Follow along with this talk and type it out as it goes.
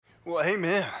Well,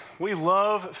 amen. We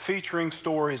love featuring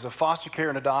stories of foster care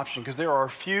and adoption because there are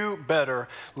few better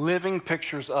living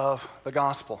pictures of the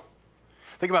gospel.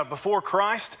 Think about it. Before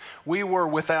Christ, we were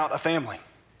without a family.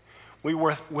 We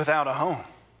were without a home.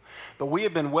 But we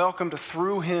have been welcomed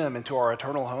through him into our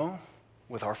eternal home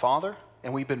with our Father,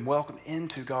 and we've been welcomed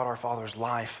into God our Father's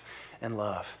life and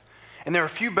love. And there are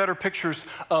few better pictures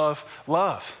of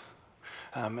love.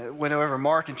 Whenever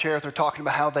Mark and Cherith are talking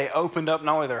about how they opened up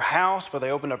not only their house, but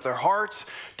they opened up their hearts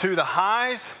to the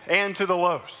highs and to the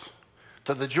lows,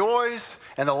 to the joys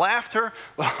and the laughter,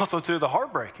 but also to the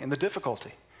heartbreak and the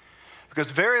difficulty. Because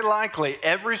very likely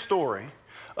every story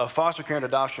of foster care and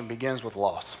adoption begins with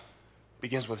loss,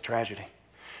 begins with tragedy.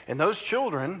 And those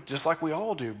children, just like we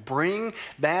all do, bring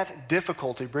that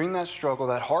difficulty, bring that struggle,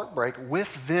 that heartbreak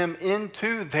with them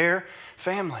into their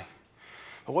family.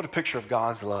 But what a picture of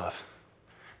God's love.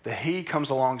 That he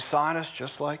comes alongside us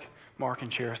just like Mark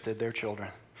and Cherith did their children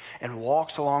and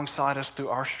walks alongside us through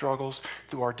our struggles,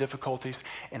 through our difficulties,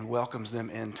 and welcomes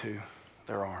them into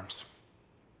their arms.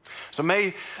 So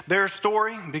may their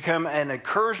story become an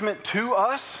encouragement to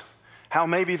us, how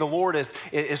maybe the Lord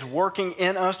is working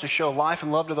in us to show life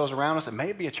and love to those around us. It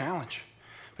may be a challenge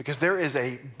because there is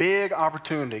a big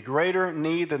opportunity, greater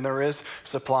need than there is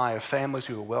supply of families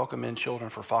who will welcome in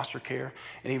children for foster care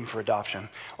and even for adoption.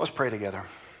 Let's pray together.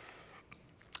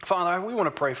 Father, we want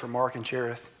to pray for Mark and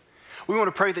Cherith. We want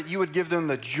to pray that you would give them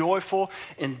the joyful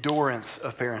endurance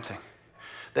of parenting.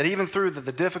 That even through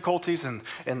the difficulties and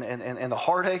the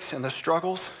heartaches and the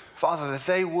struggles, Father, that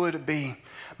they would be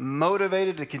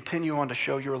motivated to continue on to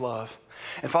show your love.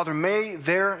 And Father, may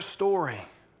their story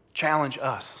challenge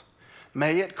us.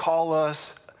 May it call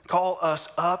us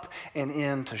up and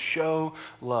in to show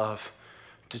love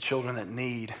to children that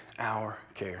need our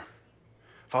care.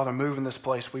 Father, move in this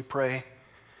place, we pray.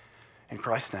 In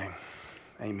Christ's name,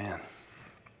 amen.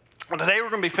 Well, today we're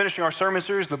going to be finishing our sermon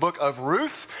series, the book of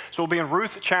Ruth. So we'll be in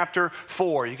Ruth chapter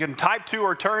 4. You can type to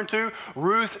or turn to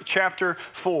Ruth chapter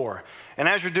 4. And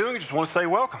as you're doing, I just want to say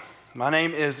welcome. My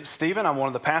name is Stephen. I'm one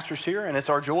of the pastors here, and it's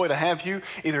our joy to have you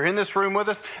either in this room with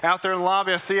us, out there in the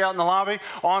lobby. I see you out in the lobby,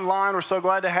 online. We're so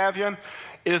glad to have you.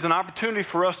 It is an opportunity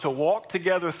for us to walk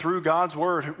together through God's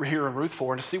word here in Ruth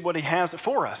 4 and to see what he has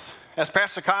for us. As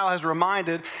Pastor Kyle has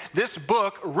reminded, this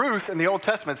book, Ruth in the Old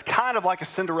Testament, is kind of like a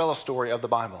Cinderella story of the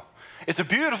Bible. It's a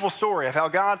beautiful story of how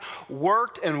God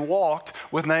worked and walked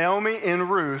with Naomi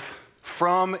and Ruth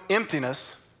from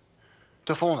emptiness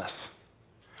to fullness.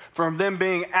 From them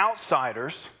being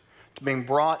outsiders to being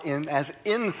brought in as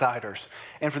insiders.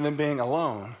 And from them being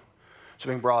alone to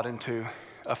being brought into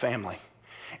a family.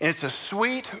 And it's a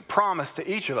sweet promise to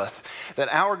each of us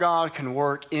that our God can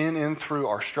work in and through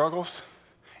our struggles,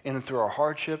 in and through our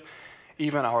hardship,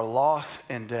 even our loss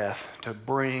and death, to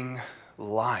bring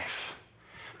life.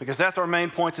 Because that's our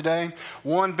main point today.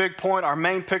 One big point, our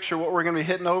main picture, what we're going to be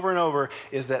hitting over and over,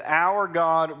 is that our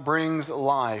God brings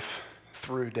life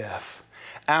through death.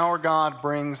 Our God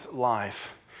brings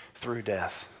life through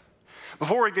death.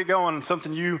 Before we get going,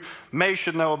 something you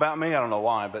should know about me, I don't know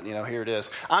why, but here it is.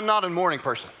 I'm not a morning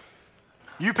person.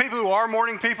 You people who are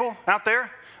morning people out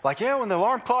there, like, yeah, when the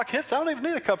alarm clock hits, I don't even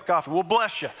need a cup of coffee. Well,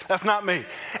 bless you. That's not me.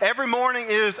 Every morning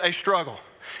is a struggle.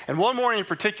 And one morning in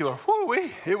particular,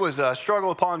 it was a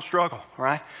struggle upon struggle,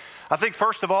 right? I think,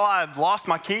 first of all, I had lost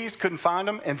my keys, couldn't find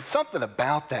them, and something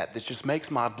about that just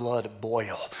makes my blood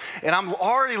boil. And I'm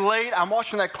already late. I'm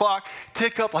watching that clock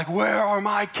tick up like, where are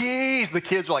my keys? The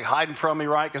kids are like hiding from me,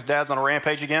 right, because Dad's on a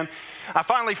rampage again. I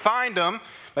finally find them.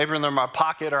 Maybe they're in my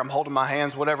pocket or I'm holding my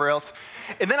hands, whatever else.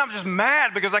 And then I'm just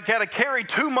mad because I got to carry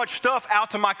too much stuff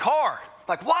out to my car.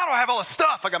 Like, why do I have all this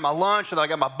stuff? I got my lunch, and I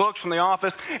got my books from the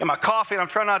office, and my coffee, and I'm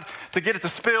trying not to get it to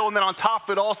spill. And then on top of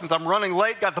it all, since I'm running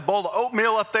late, got the bowl of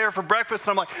oatmeal up there for breakfast,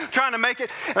 and I'm like trying to make it.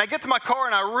 And I get to my car,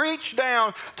 and I reach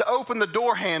down to open the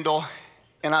door handle,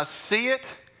 and I see it,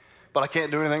 but I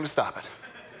can't do anything to stop it.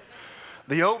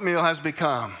 The oatmeal has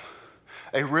become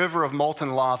a river of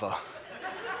molten lava.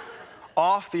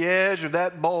 Off the edge of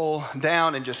that bowl,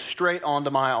 down and just straight onto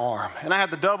my arm. And I had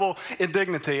the double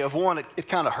indignity of one, it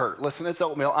kind of hurt. Listen, it's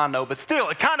oatmeal, I know, but still,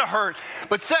 it kind of hurt.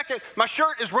 But second, my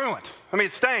shirt is ruined.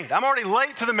 It's stained. I'm already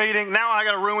late to the meeting. Now I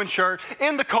got a ruined shirt.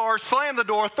 In the car, slam the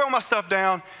door, throw my stuff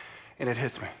down, and it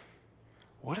hits me.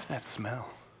 What is that smell?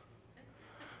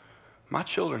 My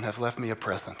children have left me a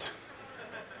present.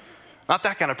 Not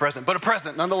that kind of present, but a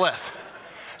present nonetheless.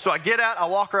 So I get out, I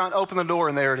walk around, open the door,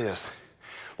 and there it is.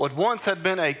 What once had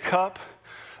been a cup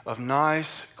of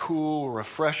nice, cool,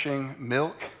 refreshing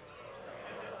milk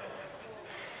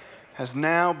has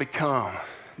now become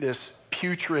this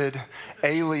putrid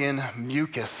alien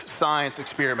mucus science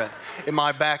experiment in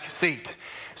my back seat.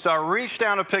 So I reach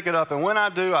down to pick it up, and when I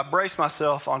do, I brace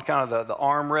myself on kind of the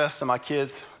armrest of my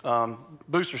kid's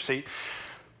booster seat.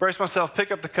 Brace myself,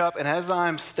 pick up the cup, and as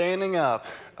I'm standing up,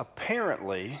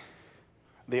 apparently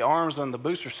the arms on the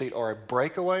booster seat are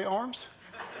breakaway arms.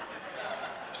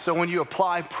 So when you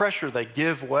apply pressure, they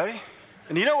give way.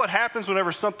 And you know what happens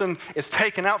whenever something is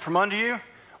taken out from under you?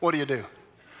 What do?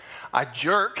 I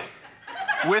jerk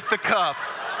with the cup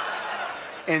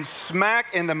and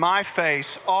smack into my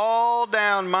face, all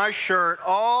down my shirt,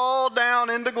 all down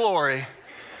into glory.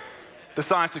 The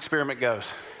science experiment goes.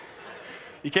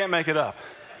 You can't make it up.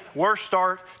 Worst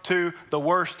start to the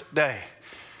worst day.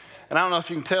 And I don't know if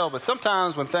you can tell, but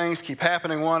sometimes when things keep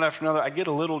happening one after another, I get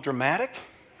a little dramatic.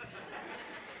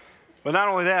 But not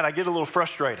only that, I get a little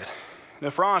frustrated. And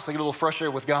if we're honest, I get a little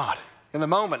frustrated with God. In the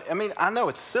moment, I mean, I know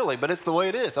it's silly, but it's the way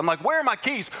it is. I'm like, where are my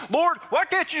keys? Lord, why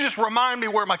can't you just remind me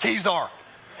where my keys are?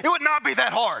 It would not be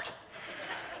that hard.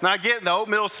 And I get in the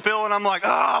oatmeal spill, and I'm like,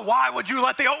 why would you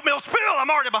let the oatmeal spill? I'm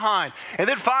already behind. And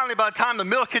then finally, by the time the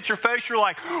milk hits your face, you're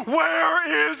like,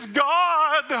 where is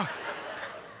God?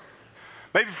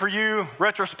 Maybe for you,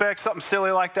 retrospect, something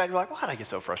silly like that, you're like, why did I get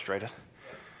so frustrated?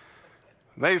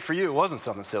 Maybe for you, it wasn't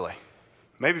something silly.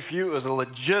 Maybe for you, it was a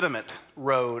legitimate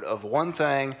road of one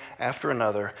thing after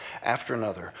another,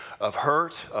 of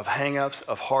hurt, of hang-ups,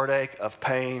 of heartache, of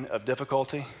pain, of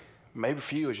difficulty. Maybe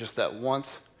for you, it's just that one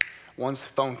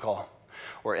phone call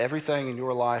where everything in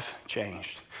your life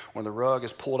changed, when the rug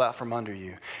is pulled out from under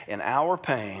you, and our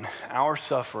pain, our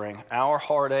suffering, our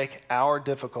heartache, our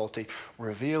difficulty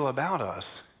reveal about us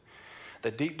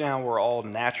that deep down we're all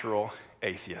natural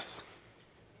atheists.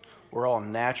 We're all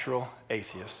natural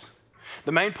atheists.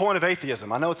 The main point of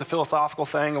atheism, I know it's a philosophical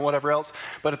thing and whatever else,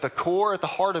 but at the core, at the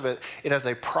heart of it, it has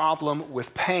a problem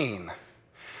with pain.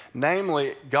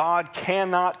 Namely, God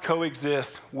cannot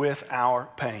coexist with our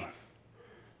pain.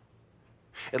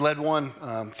 It led one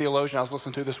theologian I was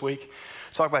listening to this week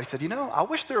talk about, he said, I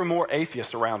wish there were more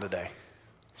atheists around today.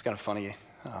 It's kind of a funny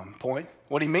point.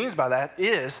 What he means by that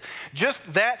is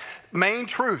just that main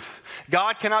truth.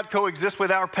 God cannot coexist with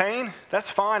our pain. That's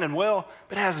fine and well,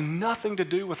 but it has nothing to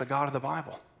do with the God of the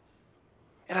Bible.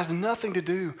 It has nothing to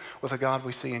do with the God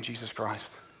we see in Jesus Christ.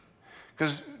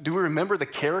 Because do we remember the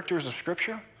characters of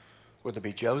Scripture? Whether it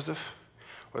be Joseph,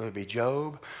 whether it be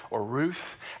Job or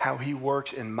Ruth, how he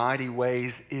works in mighty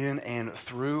ways in and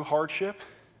through hardship.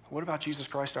 What about Jesus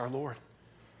Christ our Lord?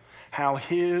 How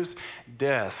his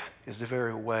death is the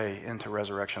very way into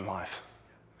resurrection life.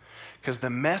 Because the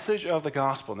message of the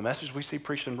gospel, the message we see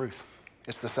preached in Ruth,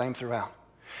 it's the same throughout.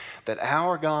 That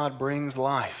our God brings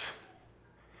life,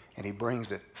 and he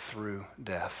brings it through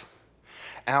death.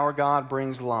 Our God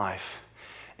brings life,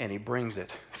 and he brings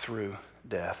it through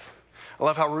death. I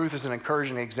love how Ruth is an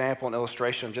encouraging example and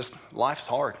illustration of just life's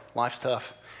hard, life's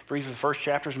tough. For these are the first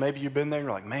chapters, maybe you've been there and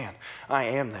you're like, man, I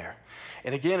am there.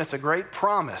 And again, it's a great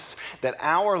promise that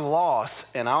our loss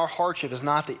and our hardship is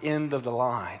not the end of the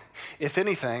line. If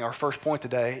anything, our first point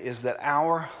today is that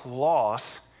our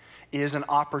loss is an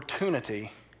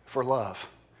opportunity for love.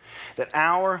 That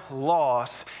our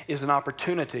loss is an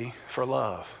opportunity for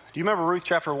love. Do you remember Ruth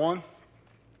chapter 1?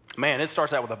 Man, it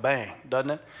starts out with a bang, doesn't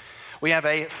it? We have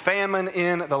a famine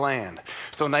in the land.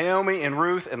 So Naomi and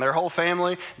Ruth and their whole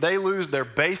family, they lose their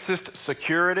basest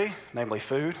security, namely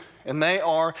food, and they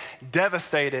are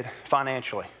devastated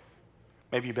financially.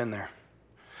 Maybe you've been there.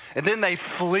 And then they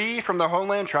flee from their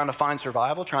homeland trying to find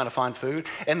survival, trying to find food,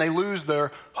 and they lose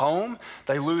their home,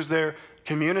 they lose their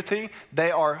community,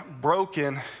 they are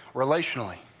broken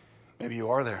relationally. Maybe you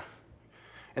are there.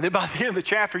 And then by the end of the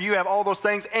chapter, you have all those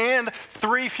things and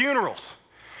 3 funerals.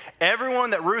 Everyone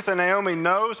that Ruth and Naomi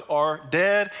knows are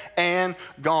dead and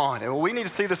gone. And what we need to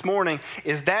see this morning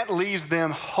is that leaves them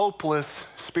hopeless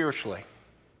spiritually.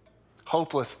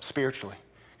 Hopeless spiritually.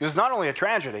 Because it's not only a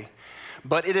tragedy,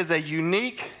 but it is a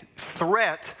unique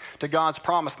threat to God's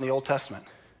promise in the Old Testament.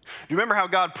 Do you remember how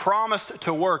God promised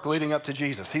to work leading up to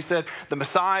Jesus? He said the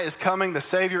Messiah is coming, the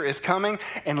Savior is coming,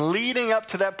 and leading up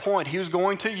to that point, he was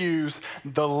going to use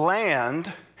the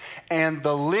land and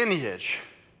the lineage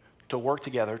to work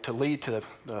together to lead to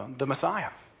the Messiah.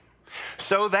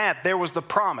 So that there was the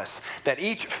promise that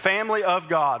each family of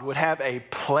God would have a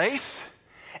place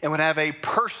and would have a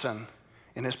person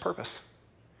in his purpose.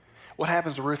 What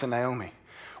happens to Ruth and Naomi?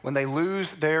 When they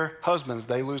lose their husbands,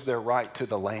 they lose their right to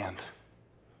the land.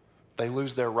 They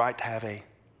lose their right to have a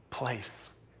place.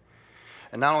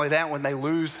 And not only that, when they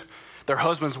lose their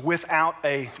husbands without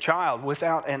a child,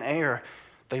 without an heir,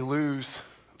 they lose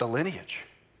the lineage.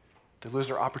 They lose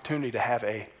their opportunity to have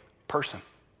a person.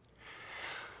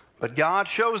 But God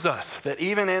shows us that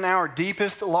even in our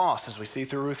deepest loss, as we see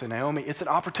through Ruth and Naomi, it's an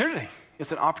opportunity.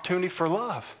 It's an opportunity for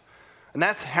love. And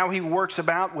that's how he works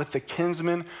about with the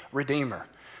kinsman redeemer.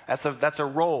 That's a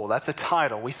role, that's a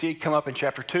title. We see it come up in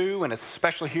chapter 2, and it's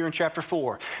especially here in chapter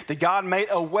 4. That God made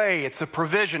a way, it's a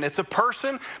provision. It's a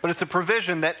person, but it's a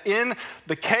provision that in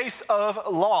the case of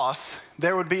loss,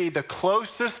 there would be the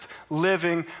closest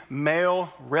living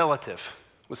male relative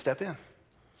would step in.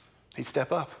 He'd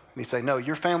step up, and he'd say, no,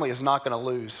 your family is not going to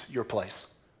lose your place.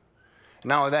 And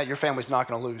not only that, your family's not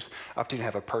going to lose the opportunity to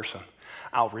have a person.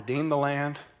 I'll redeem the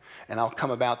land, and I'll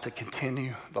come about to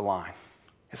continue the line.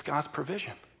 It's God's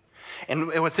provision. And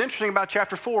what's interesting about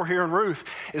chapter 4 here in Ruth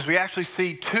is we actually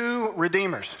see two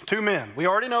redeemers, two men. We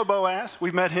already know Boaz.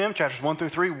 We've met him, chapters 1 through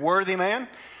 3, worthy man.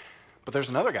 But there's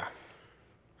another guy.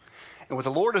 And what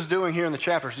the Lord is doing here in the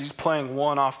chapters, he's playing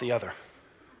one off the other.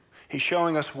 He's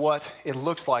showing us what it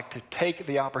looks like to take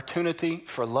the opportunity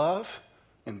for love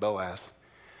in Boaz,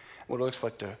 what it looks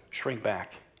like to shrink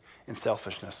back in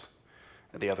selfishness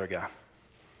in the other guy.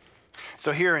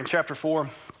 So here in chapter 4,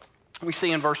 we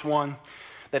see in verse 1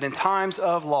 that in times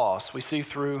of loss, we see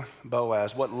through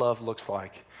Boaz what love looks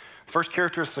like. First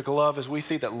characteristic of love is we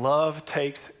see that love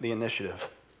takes the initiative.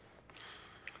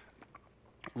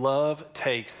 Love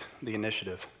takes the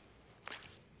initiative.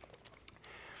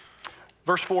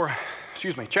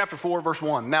 Chapter 4, verse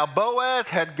 1. Now Boaz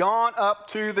had gone up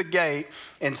to the gate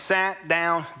and sat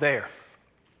down there.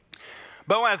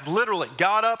 Boaz literally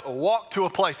got up, walked to a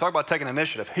place. Talk about taking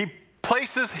initiative. He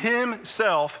places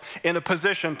himself in a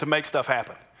position to make stuff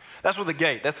happen. That's what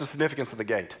that's the significance of the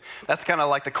gate. That's kind of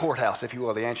like the courthouse, if you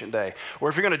will, the ancient day. Where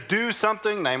if you're going to do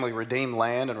something, namely redeem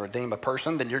land and redeem a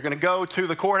person, then you're going to go to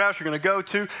the courthouse, you're going to go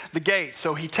to the gate.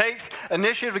 So he takes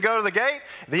initiative to go to the gate,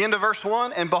 the end of verse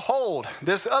 1, and behold,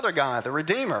 this other guy, the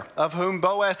redeemer, of whom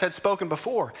Boaz had spoken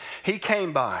before, he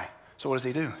came by. So what does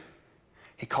he do?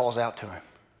 He calls out to him.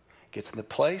 Gets in the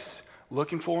place,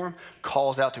 looking for him,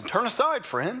 calls out to him. Turn aside,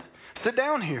 friend. Sit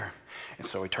down here. And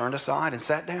so he turned aside and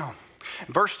sat down.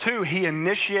 In verse 2, he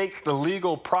initiates the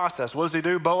legal process. What does he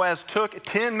do? Boaz took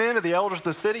 10 men of the elders of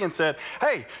the city and said,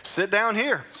 hey, sit down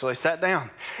here. So they sat down.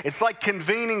 It's like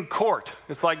convening court.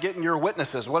 It's like getting your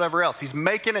witnesses, whatever else. He's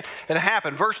making it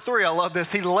happen. Verse 3, I love this.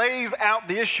 He lays out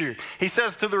the issue. He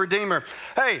says to the Redeemer,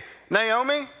 hey,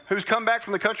 Naomi, who's come back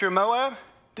from the country of Moab,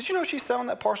 did you know she's selling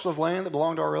that parcel of land that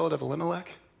belonged to our relative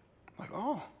Elimelech? I'm like,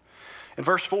 oh. In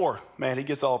verse 4, man, he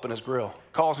gets all up in his grill,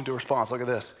 calls him to response. Look at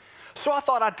this. So I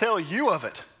thought I'd tell you of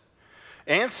it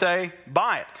and say,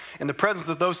 buy it in the presence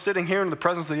of those sitting here and in the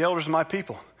presence of the elders of my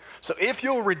people. So if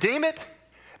you'll redeem it,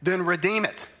 then redeem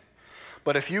it.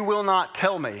 But if you will not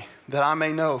tell me, that I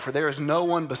may know, for there is no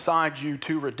one besides you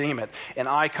to redeem it, and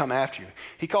I come after you.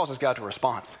 He calls this guy to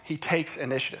response. He takes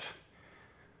initiative.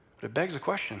 But it begs the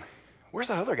question, where's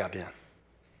that other guy been?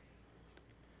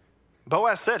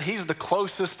 Boaz said he's the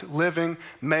closest living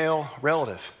male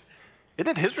relative.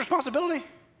 Isn't it his responsibility?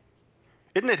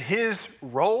 Isn't it his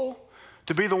role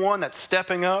to be the one that's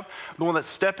stepping up, the one that's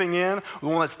stepping in, the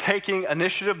one that's taking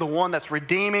initiative, the one that's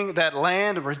redeeming that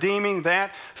land and redeeming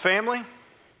that family?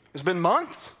 It's been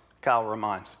months, Kyle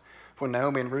reminds, when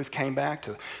Naomi and Ruth came back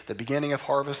to the beginning of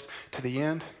harvest to the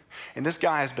end. And this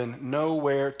guy has been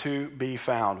nowhere to be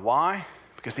found. Why?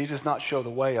 Because he does not show the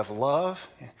way of love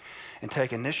and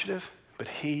take initiative, but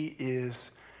he is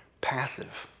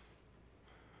passive.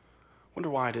 Wonder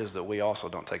why it is that we also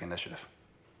don't take initiative.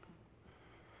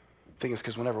 I think it's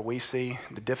because whenever we see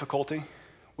the difficulty,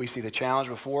 we see the challenge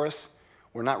before us,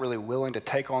 we're not really willing to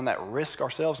take on that risk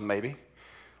ourselves, maybe.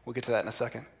 We'll get to that in a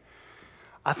second.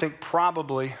 I think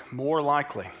probably more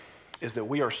likely is that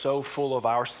we are so full of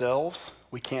ourselves,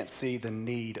 we can't see the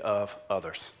need of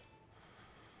others.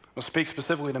 I'll speak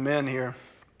specifically to men here.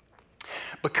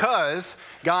 Because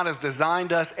God has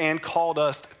designed us and called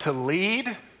us to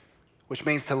lead, which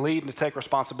means to lead and to take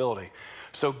responsibility.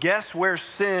 So guess where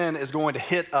sin is going to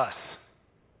hit us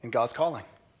in God's calling?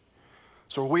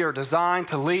 So we are designed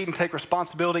to lead and take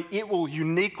responsibility. It will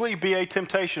uniquely be a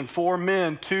temptation for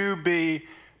men to be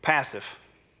passive.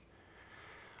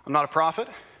 I'm not a prophet,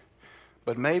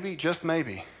 but maybe, just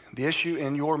maybe, the issue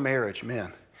in your marriage,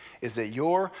 men, is that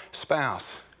your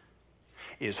spouse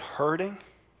is hurting,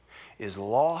 is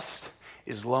lost,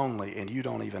 is lonely, and you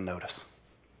don't even notice.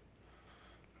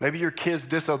 Maybe your kid's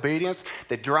disobedience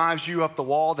that drives you up the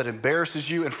wall, that embarrasses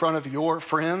you in front of your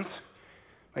friends.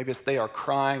 Maybe it's they are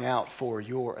crying out for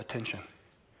your attention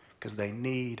because they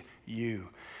need you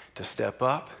to step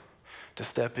up, to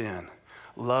step in.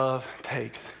 Love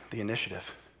takes the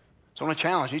initiative. So I want to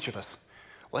challenge each of us.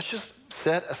 Let's just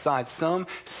set aside some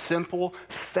simple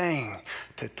thing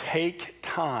to take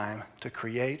time to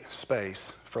create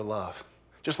space for love,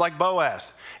 just like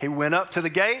Boaz. He went up to the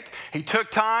gate, he took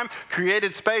time,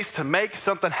 created space to make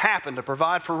something happen, to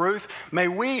provide for Ruth. May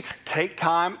we take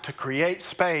time to create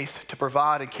space to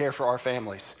provide and care for our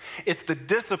families. It's the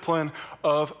discipline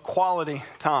of quality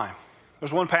time.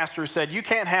 There's one pastor who said, you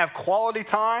can't have quality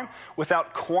time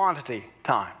without quantity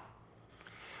time.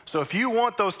 So if you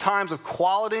want those times of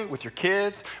quality with your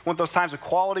kids, want those times of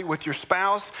quality with your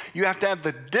spouse, you have to have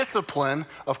the discipline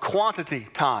of quantity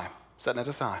time, setting it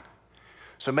aside.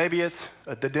 So maybe it's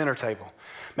at the dinner table.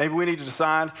 Maybe we need to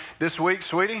decide this week,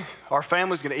 sweetie, our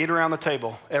family's going to eat around the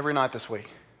table every night this week.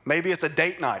 Maybe it's a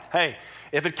date night. Hey,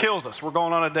 if it kills us, we're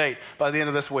going on a date by the end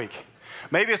of this week.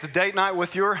 Maybe it's a date night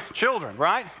with your children,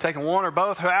 right? Taking one or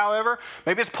both, however.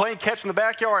 Maybe it's playing catch in the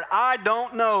backyard. I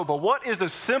don't know, but what is a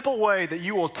simple way that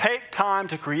you will take time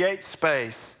to create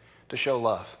space to show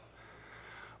love?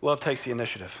 Love takes the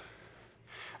initiative.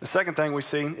 The second thing we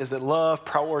see is that love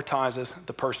prioritizes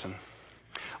the person.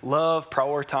 Love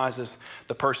prioritizes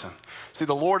the person. See,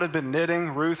 the Lord had been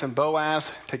knitting Ruth and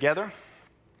Boaz together.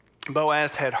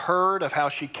 Boaz had heard of how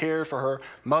she cared for her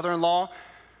mother-in-law.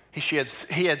 He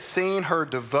had seen her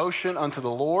devotion unto the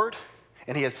Lord,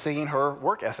 and he had seen her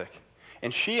work ethic.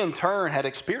 And she, in turn, had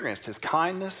experienced his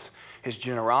kindness, his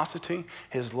generosity,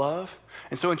 his love.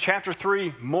 And so in chapter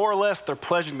 3, more or less, they're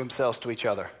pledging themselves to each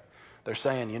other. They're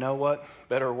saying, you know what,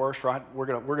 better or worse, right? We're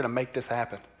gonna make this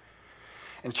happen.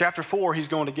 In chapter 4, he's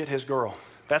going to get his girl.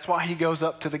 That's why he goes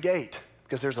up to the gate,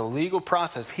 because there's a legal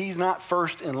process. He's not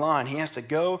first in line. He has to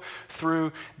go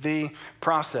through the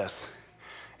process.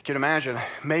 You can imagine,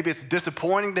 maybe it's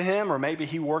disappointing to him, or maybe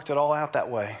he worked it all out that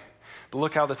way. But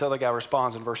look how this other guy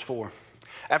responds in verse 4.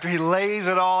 After he lays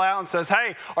it all out and says,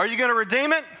 hey, are you going to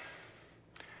redeem it?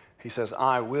 He says,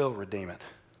 I will redeem it.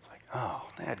 It's like, oh,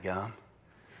 dadgum.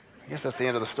 I guess that's the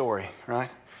end of the story, right?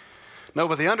 No,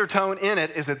 but the undertone in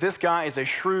it is that this guy is a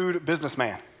shrewd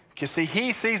businessman. You see,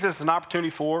 he sees this as an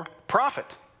opportunity for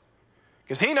profit.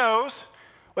 Because he knows,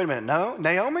 wait a minute, no,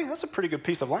 Naomi, that's a pretty good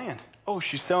piece of land. Oh,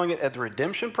 she's selling it at the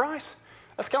redemption price?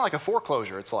 That's kind of like a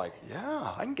foreclosure. It's like,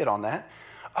 yeah, I can get on that.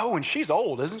 Oh, and she's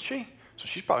old, isn't she? So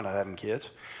she's probably not having kids.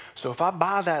 So if I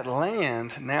buy that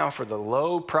land now for the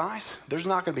low price, there's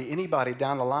not going to be anybody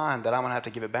down the line that I'm going to have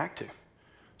to give it back to.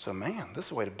 So man, this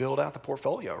is a way to build out the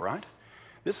portfolio, right?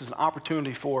 This is an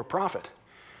opportunity for profit.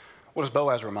 What does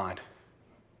Boaz remind?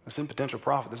 This isn't potential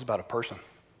profit. This is about a person.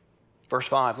 Verse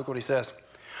 5, look what he says.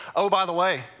 Oh, by the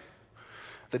way,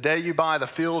 the day you buy the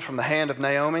field from the hand of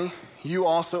Naomi, you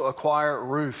also acquire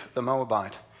Ruth the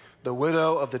Moabite, the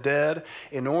widow of the dead,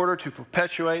 in order to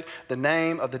perpetuate the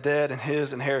name of the dead in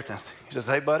his inheritance. He says,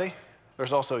 hey, buddy,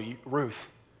 there's also Ruth,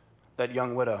 that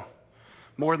young widow.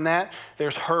 More than that,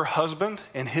 there's her husband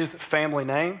and his family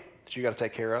name that you got to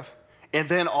take care of. And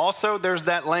then also there's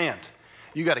that land.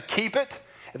 You got to keep it,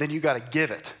 and then you got to give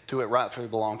it to it rightfully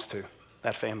belongs to,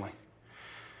 that family.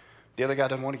 The other guy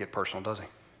doesn't want to get personal, does he?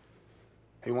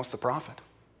 He wants the profit.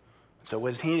 So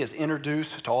when he is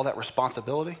introduced to all that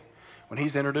responsibility, when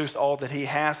he's introduced all that he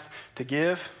has to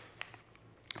give,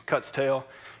 cuts tail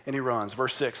and he runs.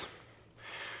 Verse 6.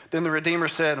 Then the Redeemer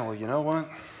said, well, you know what?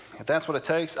 If that's what it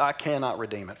takes, I cannot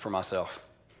redeem it for myself,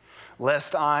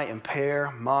 lest I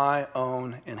impair my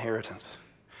own inheritance.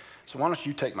 So why don't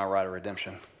you take my right of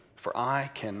redemption? For I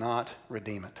cannot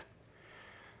redeem it.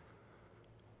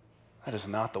 That is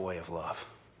not the way of love.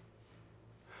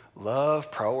 Love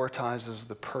prioritizes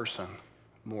the person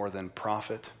more than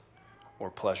profit or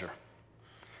pleasure.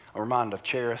 I'm reminded of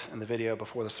Cherith in the video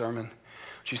before the sermon.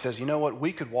 She says, you know what?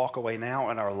 We could walk away now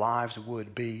and our lives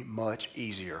would be much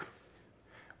easier.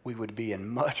 We would be in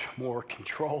much more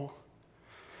control.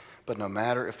 But no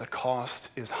matter if the cost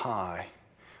is high,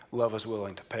 love is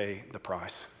willing to pay the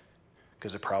price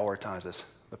because it prioritizes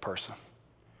the person.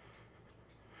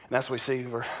 And that's what we see.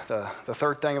 The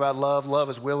third thing about love, love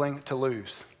is willing to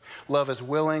lose. Love is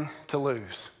willing to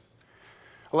lose.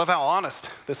 I love how honest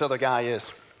this other guy is.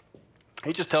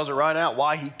 He just tells it right out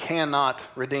why he cannot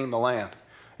redeem the land.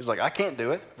 He's like, I can't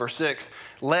do it. Verse 6,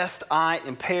 lest I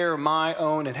impair my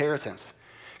own inheritance.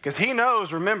 Because he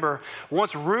knows, remember,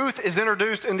 once Ruth is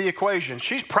introduced in the equation,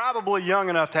 she's probably young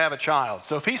enough to have a child.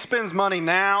 So if he spends money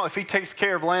now, if he takes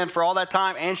care of land for all that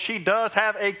time, and she does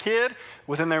have a kid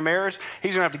within their marriage,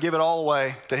 he's going to have to give it all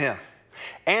away to him.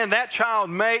 And that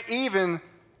child may even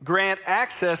grant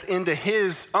access into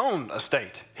his own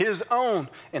estate, his own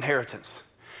inheritance.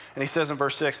 And he says in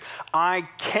verse 6, I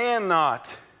cannot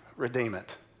redeem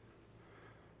it.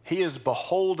 He is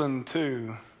beholden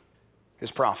to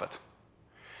his profit.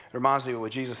 It reminds me of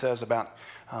what Jesus says about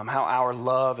how our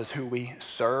love is who we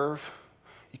serve.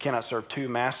 You cannot serve two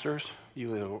masters.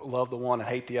 You either love the one and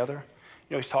hate the other. You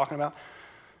know what he's talking about?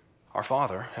 our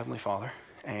Father, Heavenly Father,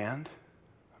 and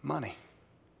money.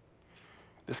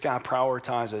 This guy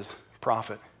prioritizes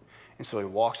profit, and so he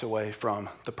walks away from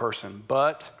the person.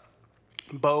 But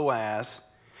Boaz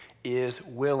is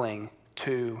willing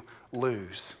to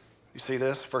lose. You see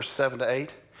this, verse 7 to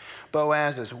 8?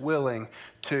 Boaz is willing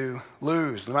to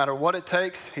lose. No matter what it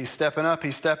takes, he's stepping up,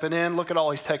 he's stepping in. Look at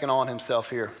all he's taken on himself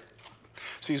here.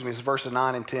 Excuse me, it's verses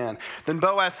 9 and 10. Then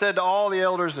Boaz said to all the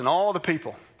elders and all the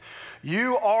people,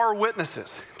 "You are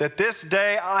witnesses that this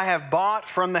day I have bought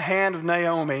from the hand of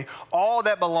Naomi all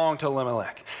that belonged to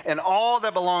Elimelech, and all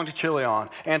that belonged to Chilion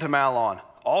and to Mahlon.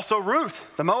 Also Ruth,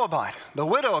 the Moabite, the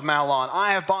widow of Mahlon,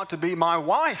 I have bought to be my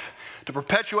wife, to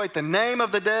perpetuate the name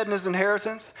of the dead in his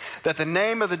inheritance, that the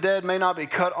name of the dead may not be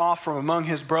cut off from among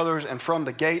his brothers and from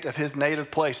the gate of his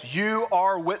native place. You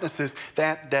are witnesses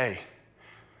that day."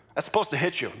 That's supposed to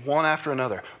hit you one after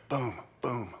another. Boom,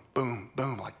 boom, boom,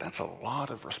 boom. Like, that's a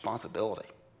lot of responsibility.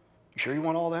 You sure you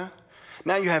want all that?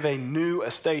 Now you have a new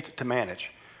estate to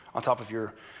manage on top of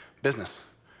your business.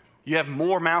 You have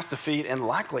more mouths to feed, and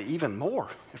likely even more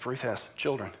if Ruth has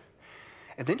children.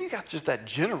 And then you got just that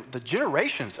the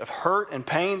generations of hurt and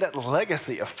pain, that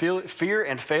legacy of fear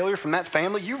and failure from that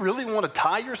family. You really want to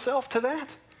tie yourself to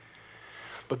that?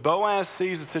 But Boaz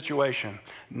sees the situation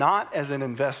not as an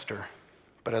investor,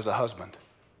 but as a husband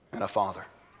and a father.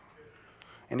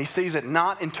 And he sees it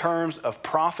not in terms of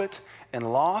profit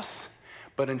and loss,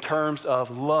 but in terms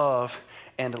of love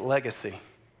and legacy.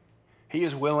 He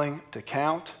is willing to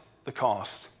count the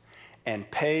cost and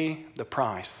pay the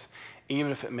price,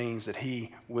 even if it means that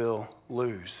he will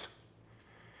lose.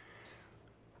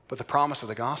 But the promise of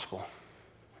the gospel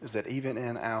is that even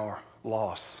in our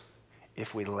loss,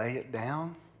 if we lay it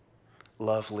down,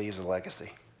 love leaves a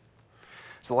legacy.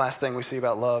 So the last thing we see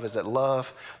about love is that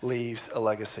love leaves a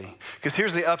legacy. Because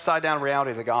here's the upside down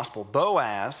reality of the gospel.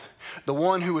 Boaz, the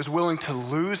one who is willing to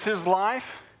lose his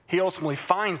life, he ultimately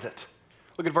finds it.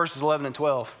 Look at verses 11 and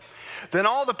 12. Then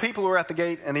all the people who were at the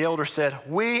gate and the elders said,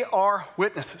 "We are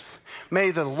witnesses.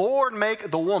 May the Lord make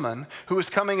the woman who is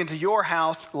coming into your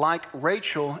house like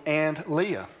Rachel and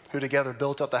Leah, who together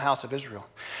built up the house of Israel.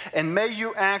 And may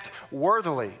you act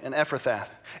worthily in Ephrathah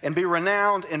and be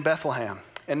renowned in Bethlehem.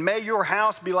 And may your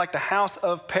house be like the house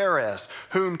of Perez,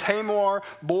 whom Tamar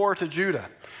bore to Judah,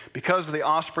 because of the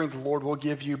offspring the Lord will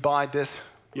give you by this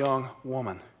young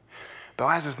woman."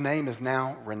 Boaz's name is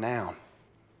now renowned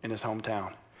in his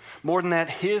hometown. More than that,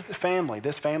 his family,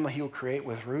 this family he will create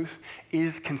with Ruth,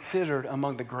 is considered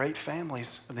among the great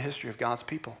families of the history of God's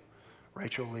people.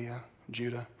 Rachel, Leah,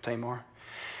 Judah, Tamar.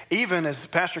 Even as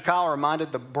Pastor Kyle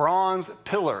reminded, the bronze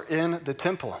pillar in the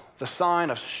temple, the sign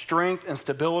of strength and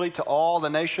stability to all the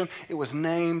nation, it was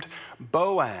named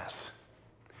Boaz.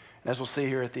 And as we'll see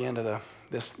here at the end of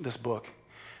this book,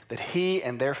 that he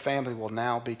and their family will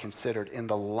now be considered in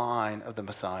the line of the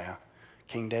Messiah.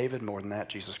 King David, more than that,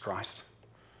 Jesus Christ.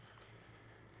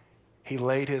 He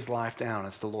laid his life down.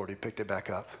 It's the Lord who picked it back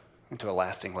up into a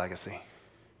lasting legacy.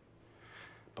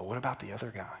 But what about the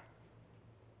other guy?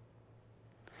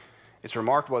 It's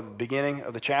remarkable at the beginning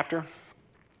of the chapter,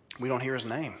 we don't hear his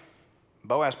name.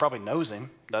 Boaz probably knows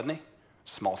him, doesn't he?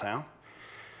 Small town.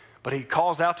 But he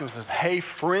calls out to him and says, "Hey,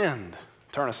 friend."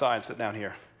 Turn aside and sit down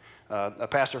here. A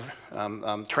pastor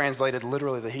translated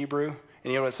literally the Hebrew, and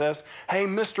you know what it says? "Hey,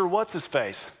 Mr.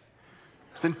 What's-His-Face."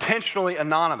 It's intentionally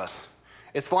anonymous.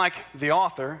 It's like the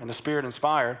author, and the Spirit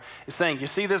inspired, is saying, you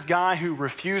see this guy who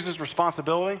refuses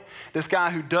responsibility, this guy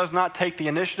who does not take the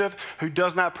initiative, who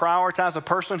does not prioritize a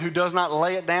person, who does not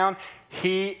lay it down,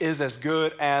 he is as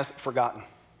good as forgotten.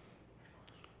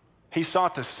 He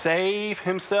sought to save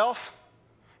himself.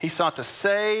 He sought to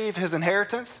save his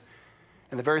inheritance.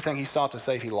 And the very thing he sought to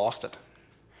save, he lost it.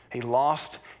 He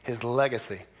lost his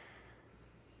legacy.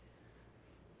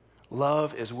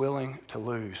 Love is willing to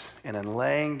lose, and in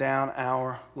laying down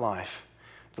our life,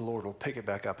 the Lord will pick it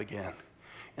back up again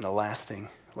in a lasting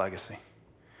legacy.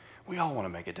 We all want to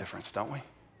make a difference, don't we?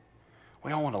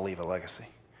 We all want to leave a legacy.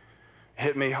 It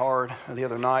hit me hard the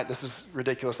other night. This is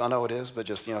ridiculous, I know it is, but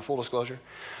just, full disclosure.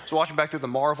 I was watching back through the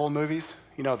Marvel movies,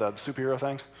 the superhero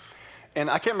things. And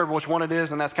I can't remember which one it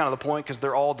is, and that's kind of the point, because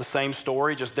they're all the same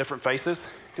story, just different faces.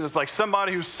 Because it's like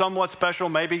somebody who's somewhat special,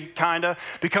 maybe kind of,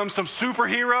 becomes some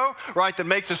superhero, right, that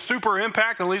makes a super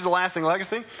impact and leaves a lasting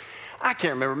legacy. I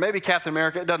can't remember. Maybe Captain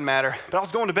America. It doesn't matter. But I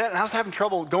was going to bed, and I was having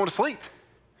trouble going to sleep.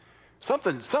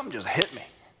 Something just hit me.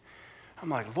 I'm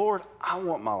like, Lord, I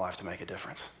want my life to make a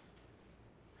difference.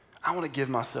 I want to give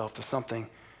myself to something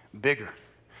bigger.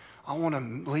 I want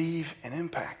to leave an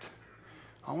impact.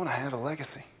 I want to have a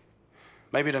legacy.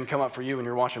 Maybe it doesn't come up for you when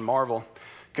you're watching Marvel.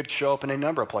 It could show up in a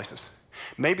number of places.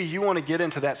 Maybe you want to get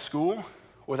into that school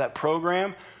or that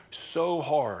program so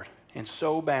hard and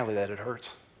so badly that it hurts.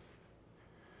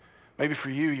 Maybe for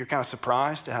you, you're kind of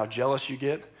surprised at how jealous you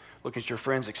get looking at your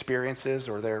friends' experiences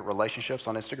or their relationships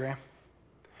on Instagram.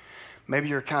 Maybe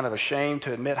you're kind of ashamed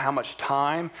to admit how much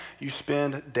time you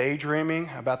spend daydreaming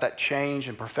about that change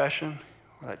in profession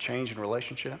or that change in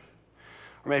relationship.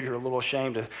 Or maybe you're a little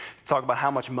ashamed to talk about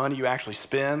how much money you actually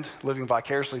spend living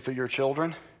vicariously through your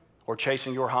children or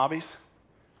chasing your hobbies.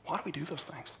 Why do we do those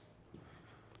things?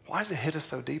 Why does it hit us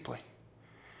so deeply?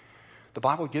 The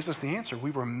Bible gives us the answer.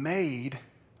 We were made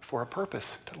for a purpose,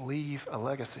 to leave a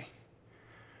legacy.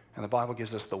 And the Bible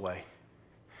gives us the way.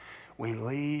 We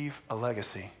leave a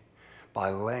legacy by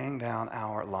laying down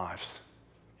our lives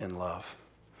in love.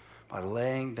 By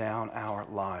laying down our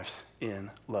lives in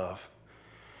love.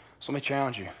 So let me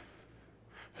challenge you.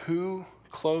 Who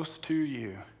close to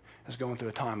you is going through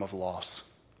a time of loss?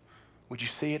 Would you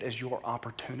see it as your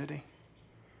opportunity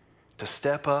to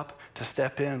step up, to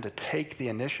step in, to take the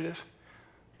initiative?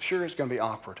 Sure, it's going to be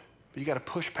awkward, but you got to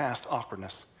push past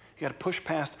awkwardness. You got to push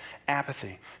past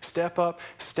apathy. Step up,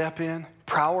 step in,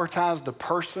 prioritize the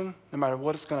person, no matter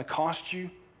what it's going to cost you.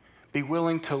 Be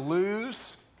willing to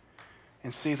lose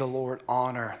and see the Lord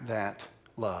honor that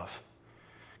love.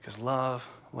 Because love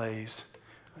lays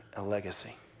a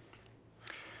legacy.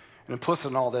 And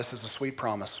implicit in all this is a sweet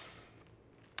promise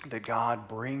that God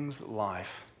brings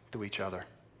life through each other.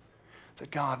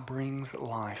 That God brings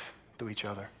life through each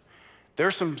other.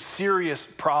 There's some serious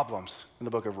problems in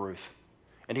the book of Ruth.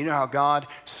 And do you know how God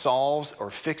solves or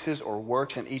fixes or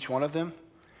works in each one of them?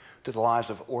 Through the lives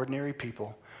of ordinary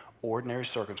people, ordinary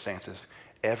circumstances,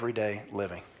 everyday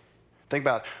living. Think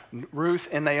about Ruth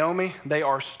and Naomi. They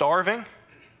are starving.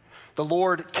 The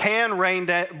Lord can rain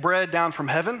bread down from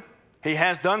heaven. He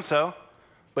has done so,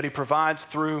 but he provides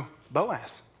through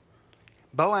Boaz.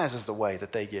 Boaz is the way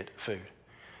that they get food.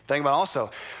 Think about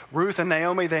also, Ruth and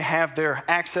Naomi, they have their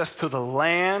access to the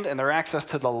land and their access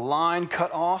to the line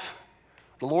cut off.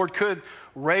 The Lord could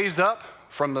raise up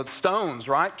from the stones,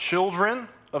 right, children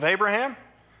of Abraham.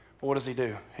 But what does he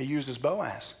do? He uses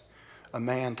Boaz, a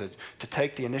man to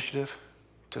take the initiative,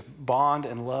 to bond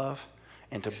in love,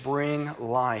 and to bring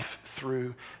life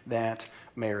through that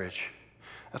marriage.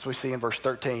 That's what we see in verse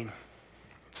 13.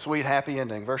 Sweet, happy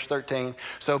ending. Verse 13.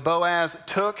 So Boaz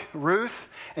took Ruth,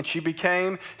 and she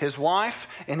became his wife,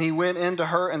 and he went into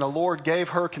her, and the Lord gave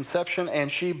her conception,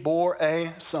 and she bore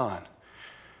a son.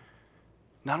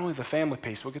 Not only the family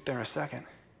piece, we'll get there in a second,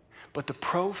 but the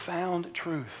profound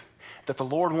truth that the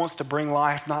Lord wants to bring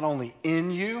life not only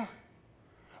in you,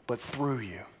 but through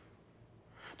you.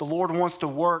 The Lord wants to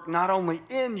work not only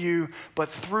in you, but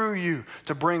through you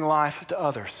to bring life to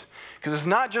others. Because it's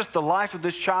not just the life of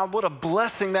this child, what a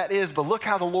blessing that is, but look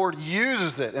how the Lord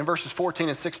uses it in verses 14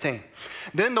 and 16.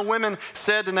 Then the women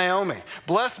said to Naomi,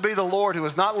 "Blessed be the Lord who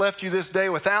has not left you this day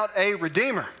without a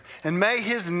redeemer, and may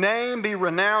his name be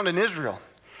renowned in Israel.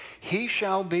 He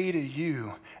shall be to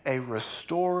you a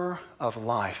restorer of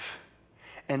life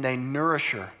and a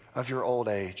nourisher of your old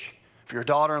age. For your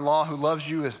daughter-in-law who loves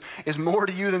you is more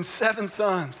to you than 7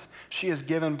 sons. She has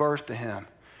given birth to him."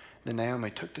 Then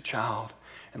Naomi took the child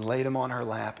and laid him on her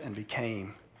lap and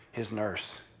became his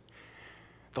nurse.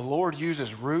 The Lord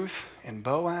uses Ruth and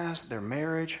Boaz, their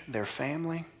marriage, their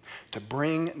family, to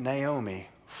bring Naomi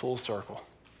full circle.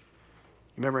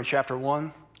 You remember in chapter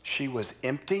 1, she was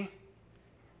empty,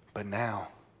 but now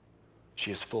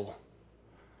she is full.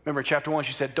 Remember in chapter 1,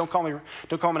 she said, don't call me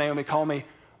Naomi, call me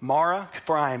Mara,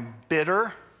 for I am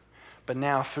bitter. But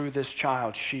now through this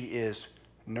child, she is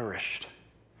nourished.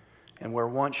 And where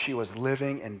once she was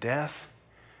living in death,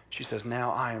 she says,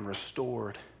 now I am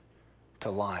restored to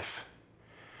life.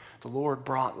 The Lord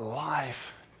brought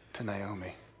life to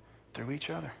Naomi through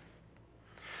each other.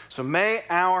 So may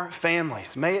our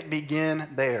families, may it begin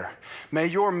there. May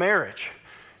your marriage,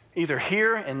 either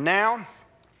here and now,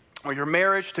 or your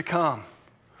marriage to come,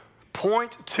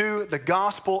 point to the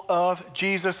gospel of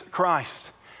Jesus Christ.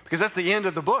 Because that's the end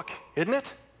of the book, isn't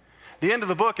it? The end of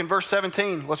the book in verse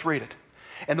 17, let's read it.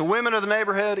 And the women of the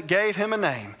neighborhood gave him a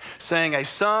name, saying, a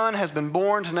son has been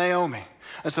born to Naomi.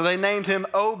 And so they named him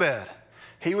Obed.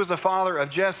 He was the father of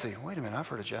Jesse. Wait a minute, I've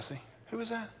heard of Jesse. Who is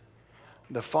that?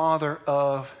 The father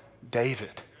of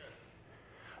David.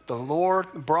 The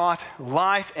Lord brought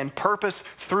life and purpose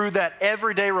through that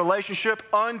everyday relationship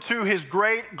unto his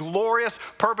great, glorious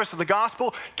purpose of the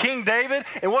gospel, King David.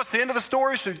 And what's the end of the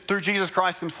story? So through Jesus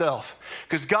Christ himself.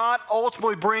 Because God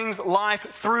ultimately brings life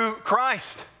through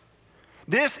Christ.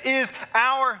 This is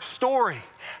our story.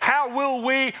 How will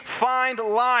we find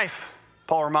life?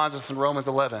 Paul reminds us in Romans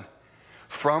 11.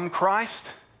 From Christ,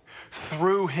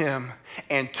 through him,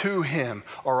 and to him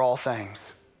are all things.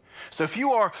 So if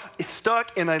you are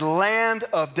stuck in a land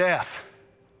of death,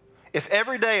 if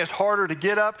every day is harder to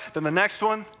get up than the next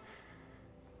one,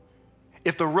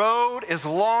 if the road is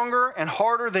longer and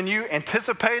harder than you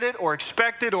anticipated or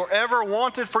expected or ever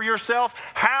wanted for yourself,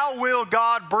 how will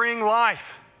God bring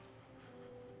life?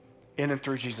 In and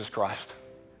through Jesus Christ.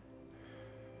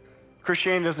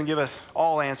 Christianity doesn't give us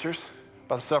all answers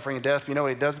by the suffering and death. But you know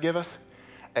what it does give us?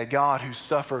 A God who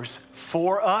suffers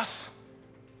for us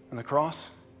on the cross,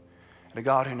 and a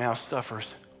God who now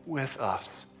suffers with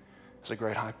us as a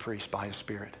great high priest by his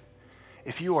Spirit.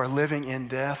 If you are living in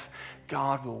death,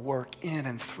 God will work in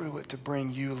and through it to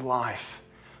bring you life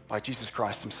by Jesus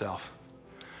Christ himself.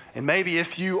 And maybe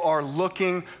if you are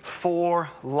looking for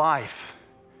life,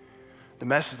 the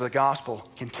message of the gospel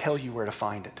can tell you where to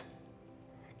find it.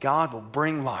 God will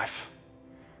bring life,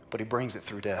 but he brings it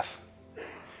through death.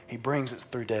 He brings it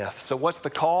through death. So what's the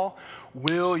call?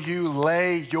 Will you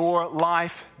lay your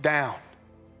life down,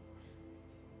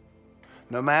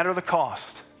 no matter the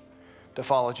cost, to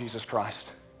follow Jesus Christ?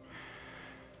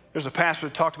 There's a pastor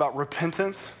that talked about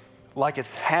repentance like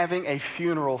it's having a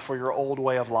funeral for your old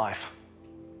way of life.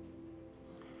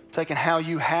 Taking how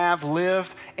you have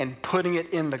lived and putting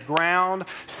it in the ground,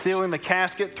 sealing the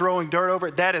casket, throwing dirt over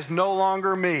it. That is no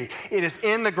longer me. It is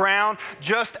in the ground,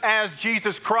 just as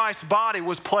Jesus Christ's body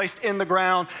was placed in the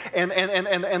ground and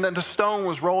the stone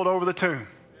was rolled over the tomb.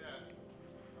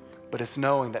 But it's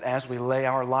knowing that as we lay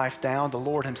our life down, the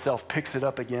Lord himself picks it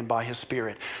up again by his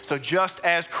Spirit. So just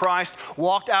as Christ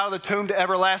walked out of the tomb to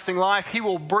everlasting life, he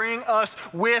will bring us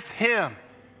with him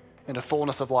into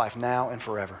fullness of life now and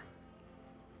forever.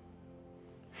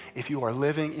 If you are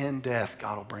living in death,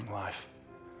 God will bring life.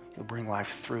 He'll bring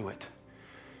life through it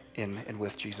in and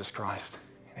with Jesus Christ.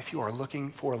 And if you are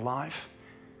looking for life,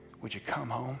 would you come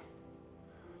home?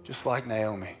 Just like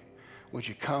Naomi, would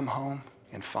you come home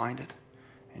and find it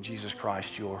in Jesus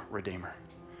Christ, your Redeemer?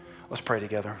 Let's pray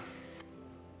together.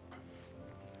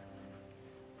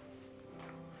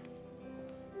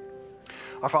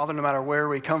 Our Father, no matter where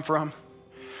we come from,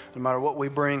 no matter what we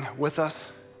bring with us,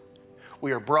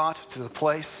 we are brought to the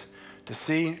place to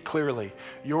see clearly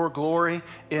your glory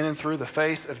in and through the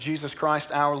face of Jesus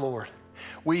Christ our Lord.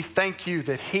 We thank you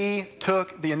that he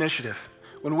took the initiative.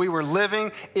 When we were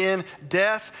living in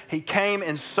death, he came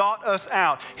and sought us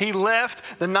out. He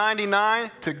left the 99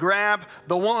 to grab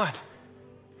the one.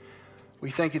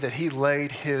 We thank you that he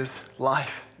laid his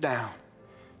life down,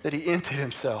 that he emptied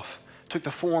himself, took the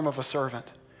form of a servant,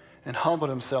 and humbled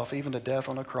himself even to death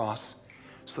on a cross,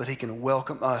 so that he can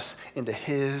welcome us into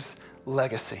his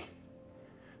legacy,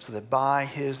 so that by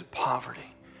his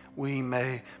poverty we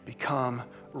may become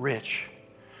rich.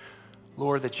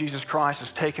 Lord, that Jesus Christ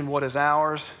has taken what is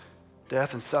ours,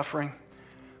 death and suffering.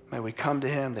 May we come to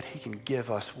him that he can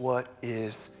give us what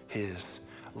is his,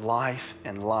 life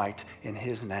and light in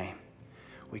his name.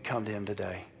 We come to him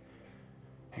today.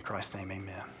 In Christ's name,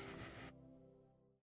 amen.